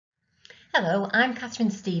Hello, I'm Catherine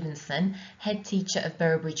Stevenson, Head Teacher of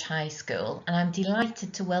Boroughbridge High School, and I'm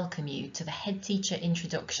delighted to welcome you to the Head Teacher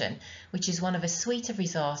Introduction, which is one of a suite of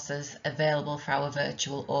resources available for our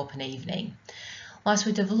virtual open evening. Whilst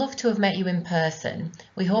we'd have loved to have met you in person,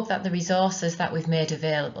 we hope that the resources that we've made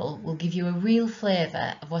available will give you a real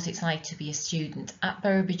flavour of what it's like to be a student at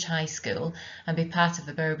Boroughbridge High School and be part of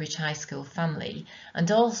the Boroughbridge High School family,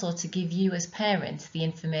 and also to give you as parents the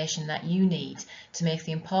information that you need to make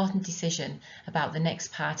the important decision about the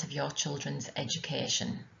next part of your children's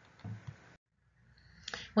education.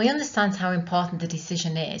 We understand how important the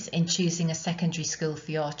decision is in choosing a secondary school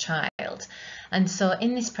for your child, and so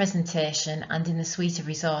in this presentation and in the suite of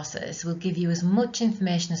resources we'll give you as much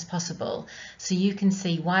information as possible so you can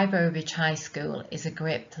see why Boroughbridge High School is a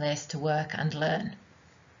great place to work and learn.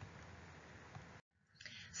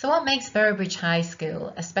 So what makes Boroughbridge High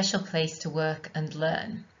School a special place to work and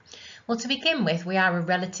learn? Well, to begin with, we are a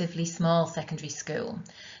relatively small secondary school.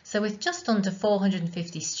 So with just under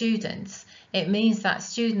 450 students, it means that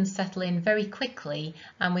students settle in very quickly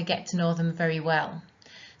and we get to know them very well.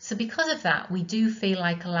 So because of that, we do feel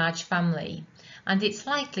like a large family, and it's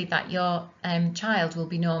likely that your child will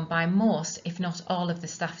be known by most, if not all, of the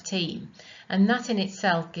staff team, and that in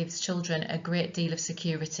itself gives children a great deal of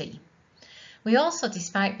security. We also,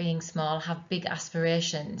 despite being small, have big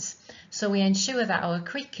aspirations, so we ensure that our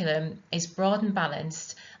curriculum is broad and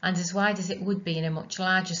balanced and as wide as it would be in a much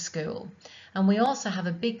larger school. And we also have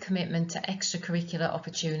a big commitment to extracurricular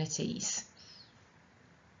opportunities.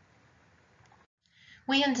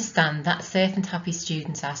 We understand that safe and happy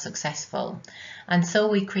students are successful, and so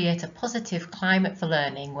we create a positive climate for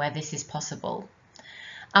learning where this is possible.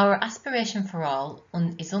 Our aspiration for all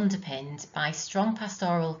is underpinned by strong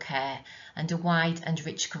pastoral care and a wide and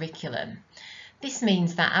rich curriculum. This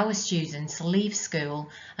means that our students leave school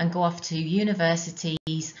and go off to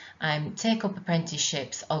universities, take up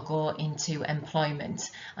apprenticeships or go into employment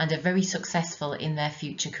and are very successful in their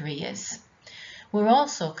future careers. We're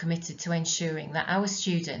also committed to ensuring that our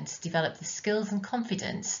students develop the skills and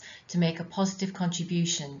confidence to make a positive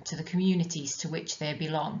contribution to the communities to which they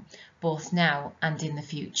belong, both now and in the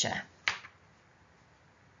future.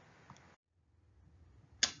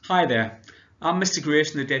 Hi there, I'm Mr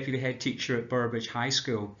Grayson, the Deputy Head Teacher at Boroughbridge High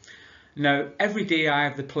School. Now, every day I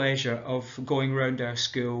have the pleasure of going around our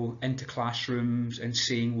school into classrooms and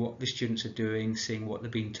seeing what the students are doing, seeing what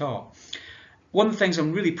they're being taught. One of the things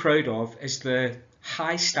I'm really proud of is the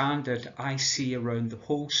high standard I see around the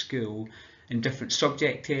whole school in different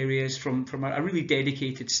subject areas from a really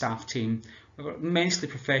dedicated staff team. We've got an immensely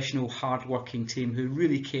professional, hard-working team who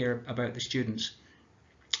really care about the students.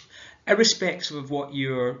 Irrespective of what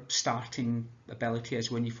your starting ability is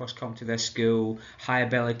when you first come to this school, high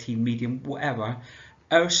ability, medium, whatever,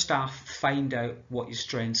 our staff find out what your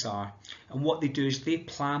strengths are, and what they do is they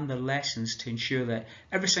plan their lessons to ensure that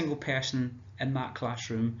every single person in that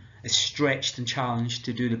classroom is stretched and challenged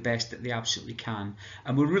to do the best that they absolutely can,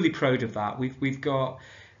 and we're really proud of that. We've got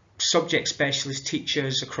subject specialist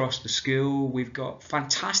teachers across the school, we've got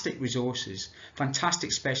fantastic resources,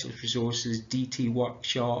 fantastic specialist resources, DT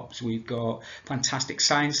workshops, we've got fantastic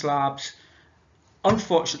science labs.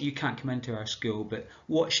 Unfortunately, you can't come into our school, but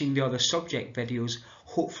watching the other subject videos,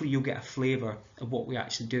 hopefully you'll get a flavour of what we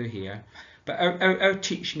actually do here. But our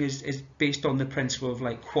teaching is based on the principle of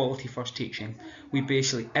like quality first teaching. We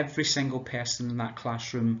basically, every single person in that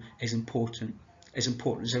classroom is important as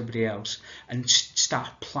everybody else, and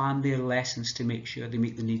staff plan their lessons to make sure they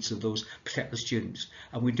meet the needs of those particular students,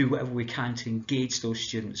 and we do whatever we can to engage those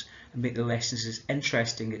students and make the lessons as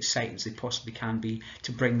interesting, exciting as they possibly can be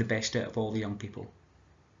to bring the best out of all the young people.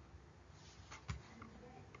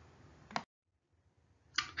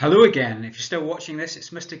 Hello again, if you're still watching this, it's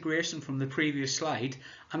Mr Grayson from the previous slide.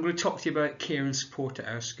 I'm going to talk to you about care and support at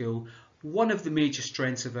our school. One of the major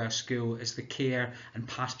strengths of our school is the care and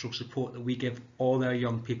pastoral support that we give all our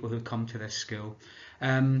young people who come to this school.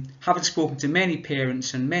 Having spoken to many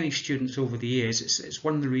parents and many students over the years, it's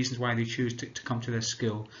one of the reasons why they choose to come to this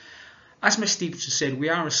school. As Ms Stevenson said, we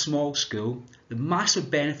are a small school. The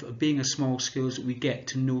massive benefit of being a small school is that we get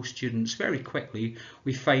to know students very quickly.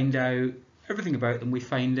 We find out everything about them, we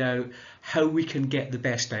find out how we can get the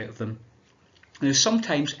best out of them. Now,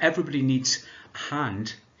 sometimes everybody needs a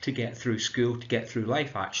hand to get through school, to get through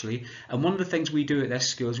life actually, and one of the things we do at this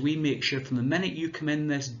school is we make sure from the minute you come in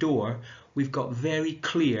this door we've got very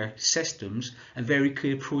clear systems and very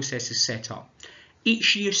clear processes set up.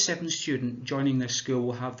 Each Year 7 student joining this school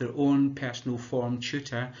will have their own personal form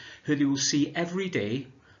tutor who they will see every day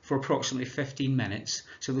for approximately 15 minutes,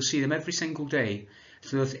 so they'll see them every single day,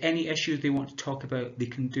 so if any issues they want to talk about they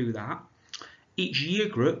can do that. Each year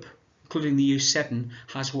group including the Year 7,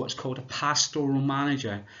 has what's called a pastoral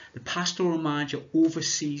manager. The pastoral manager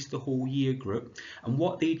oversees the whole year group, and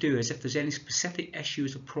what they do is if there's any specific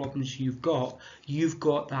issues or problems you've got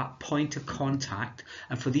that point of contact.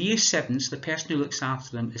 And for the Year 7s, the person who looks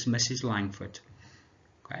after them is Mrs. Langford.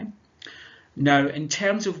 Okay. Now, in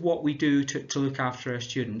terms of what we do to look after our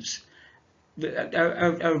students,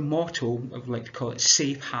 our motto, I would like to call it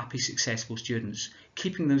safe, happy, successful students.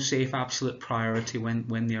 Keeping them safe, absolute priority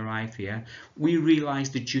when they arrive here. We realise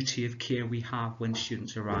the duty of care we have when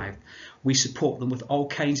students arrive. We support them with all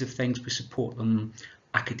kinds of things. We support them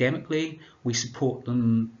academically, we support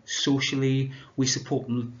them socially, we support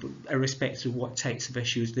them irrespective of what types of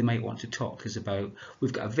issues they might want to talk to us about.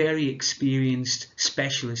 We've got a very experienced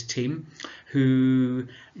specialist team who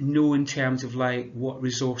know in terms of like what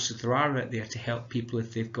resources there are out there to help people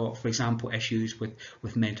if they've got, for example, issues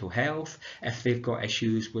with mental health, if they've got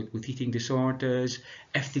issues with eating disorders,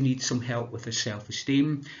 if they need some help with their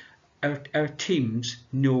self-esteem. Our teams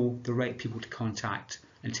know the right people to contact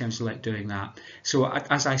in terms of like doing that. So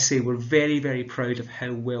as I say, we're very, very proud of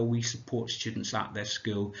how well we support students at this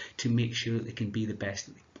school to make sure that they can be the best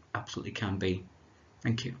that they absolutely can be.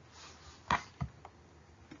 Thank you.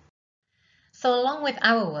 So along with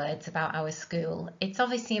our words about our school, it's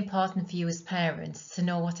obviously important for you as parents to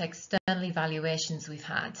know what external evaluations we've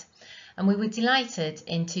had. And we were delighted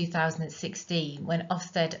in 2016 when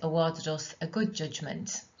Ofsted awarded us a good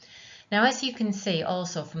judgment. Now, as you can see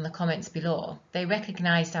also from the comments below, they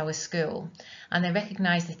recognised our school and they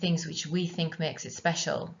recognised the things which we think makes it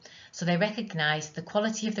special. So they recognised the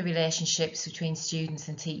quality of the relationships between students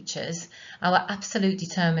and teachers, our absolute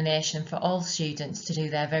determination for all students to do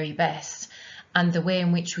their very best, and the way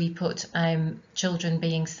in which we put children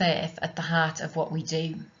being safe at the heart of what we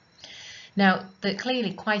do. Now,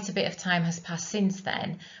 clearly quite a bit of time has passed since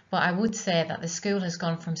then, but I would say that the school has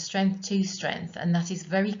gone from strength to strength, and that is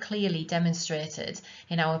very clearly demonstrated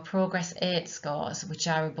in our Progress 8 scores, which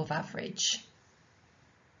are above average.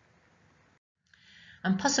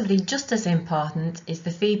 And possibly just as important is the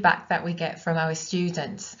feedback that we get from our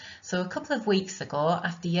students. So a couple of weeks ago,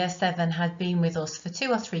 after Year 7 had been with us for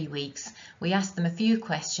 2 or 3 weeks, we asked them a few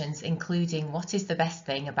questions, including what is the best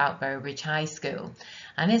thing about Boroughbridge High School.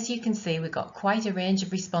 And as you can see, we got quite a range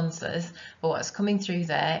of responses, but what's coming through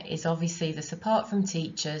there is obviously the support from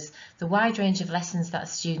teachers, the wide range of lessons that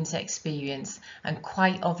students experience, and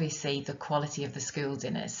quite obviously the quality of the school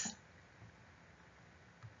dinners.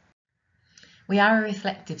 We are a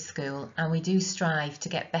reflective school and we do strive to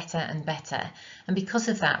get better and better, and because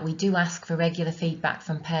of that we do ask for regular feedback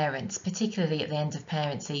from parents, particularly at the end of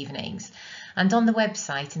parents' evenings. And on the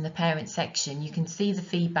website in the parent section you can see the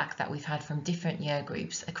feedback that we've had from different year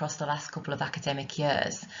groups across the last couple of academic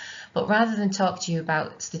years. But rather than talk to you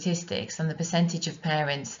about statistics and the percentage of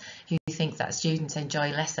parents who think that students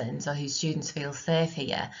enjoy lessons or whose students feel safe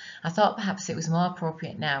here, I thought perhaps it was more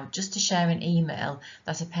appropriate now just to share an email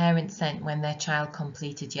that a parent sent when their child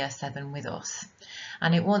completed Year 7 with us.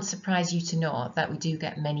 And it won't surprise you to know that we do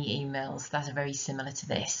get many emails that are very similar to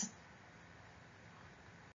this.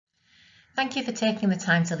 Thank you for taking the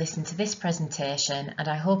time to listen to this presentation, and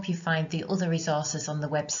I hope you find the other resources on the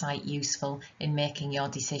website useful in making your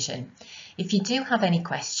decision. If you do have any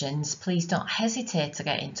questions, please don't hesitate to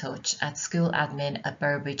get in touch at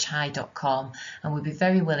schooladmin@boroughbridgehigh.com, and we'll be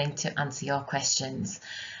very willing to answer your questions.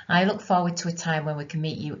 I look forward to a time when we can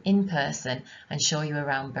meet you in person and show you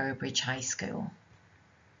around Boroughbridge High School.